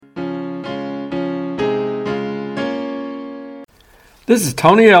This is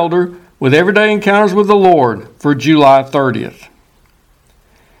Tony Elder with Everyday Encounters with the Lord for July 30th.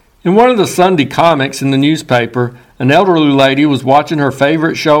 In one of the Sunday comics in the newspaper, an elderly lady was watching her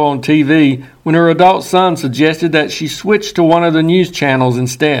favorite show on TV when her adult son suggested that she switch to one of the news channels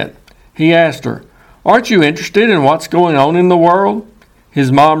instead. He asked her, "Aren't you interested in what's going on in the world?"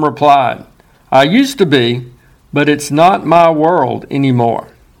 His mom replied, "I used to be, but it's not my world anymore."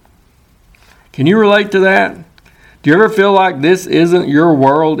 Can you relate to that? Do you ever feel like this isn't your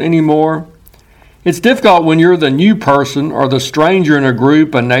world anymore? It's difficult when you're the new person or the stranger in a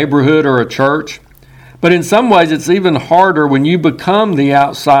group, a neighborhood, or a church. But in some ways, it's even harder when you become the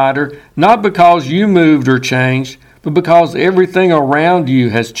outsider, not because you moved or changed, but because everything around you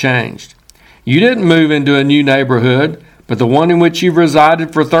has changed. You didn't move into a new neighborhood, but the one in which you've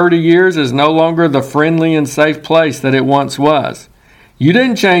resided for 30 years is no longer the friendly and safe place that it once was. You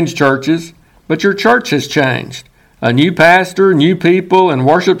didn't change churches, but your church has changed. A new pastor, new people, and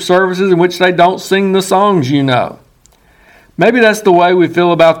worship services in which they don't sing the songs you know. Maybe that's the way we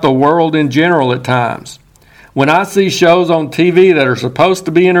feel about the world in general at times. When I see shows on TV that are supposed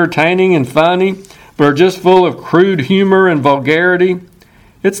to be entertaining and funny, but are just full of crude humor and vulgarity,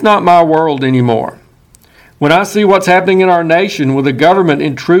 it's not my world anymore. When I see what's happening in our nation with the government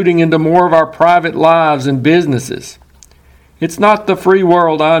intruding into more of our private lives and businesses, it's not the free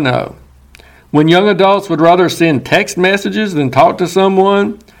world I know. When young adults would rather send text messages than talk to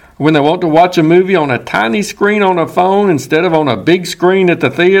someone, or when they want to watch a movie on a tiny screen on a phone instead of on a big screen at the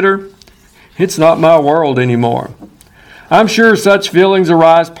theater, it's not my world anymore. I'm sure such feelings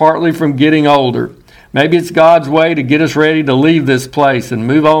arise partly from getting older. Maybe it's God's way to get us ready to leave this place and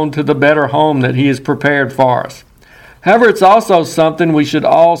move on to the better home that He has prepared for us. However, it's also something we should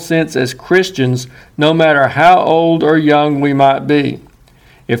all sense as Christians, no matter how old or young we might be.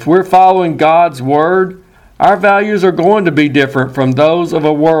 If we're following God's Word, our values are going to be different from those of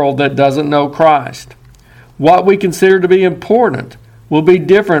a world that doesn't know Christ. What we consider to be important will be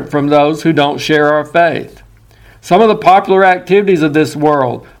different from those who don't share our faith. Some of the popular activities of this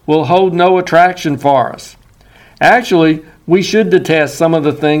world will hold no attraction for us. Actually, we should detest some of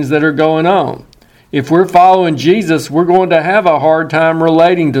the things that are going on. If we're following Jesus, we're going to have a hard time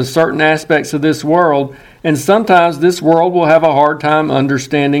relating to certain aspects of this world, and sometimes this world will have a hard time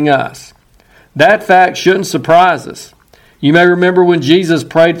understanding us. That fact shouldn't surprise us. You may remember when Jesus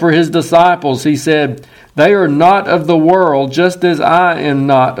prayed for His disciples, He said, "They are not of the world, just as I am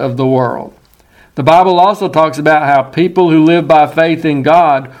not of the world." The Bible also talks about how people who live by faith in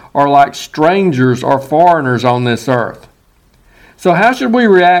God are like strangers or foreigners on this earth. So how should we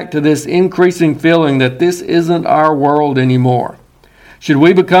react to this increasing feeling that this isn't our world anymore? Should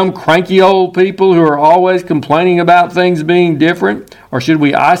we become cranky old people who are always complaining about things being different? Or should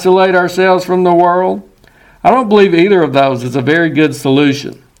we isolate ourselves from the world? I don't believe either of those is a very good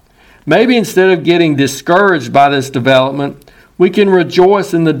solution. Maybe instead of getting discouraged by this development, we can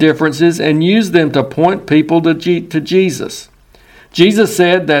rejoice in the differences and use them to point people to Jesus. Jesus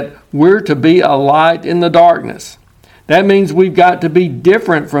said that we're to be a light in the darkness. That means we've got to be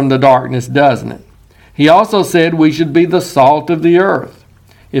different from the darkness, doesn't it? He also said we should be the salt of the earth.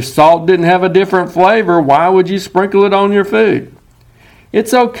 If salt didn't have a different flavor, why would you sprinkle it on your food?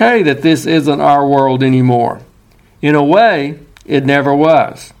 It's okay that this isn't our world anymore. In a way, it never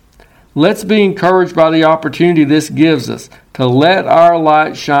was. Let's be encouraged by the opportunity this gives us to let our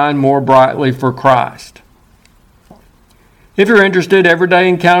light shine more brightly for Christ. If you're interested, Everyday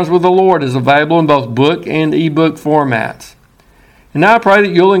Encounters with the Lord is available in both book and ebook formats. And now I pray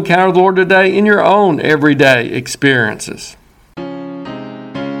that you'll encounter the Lord today in your own everyday experiences.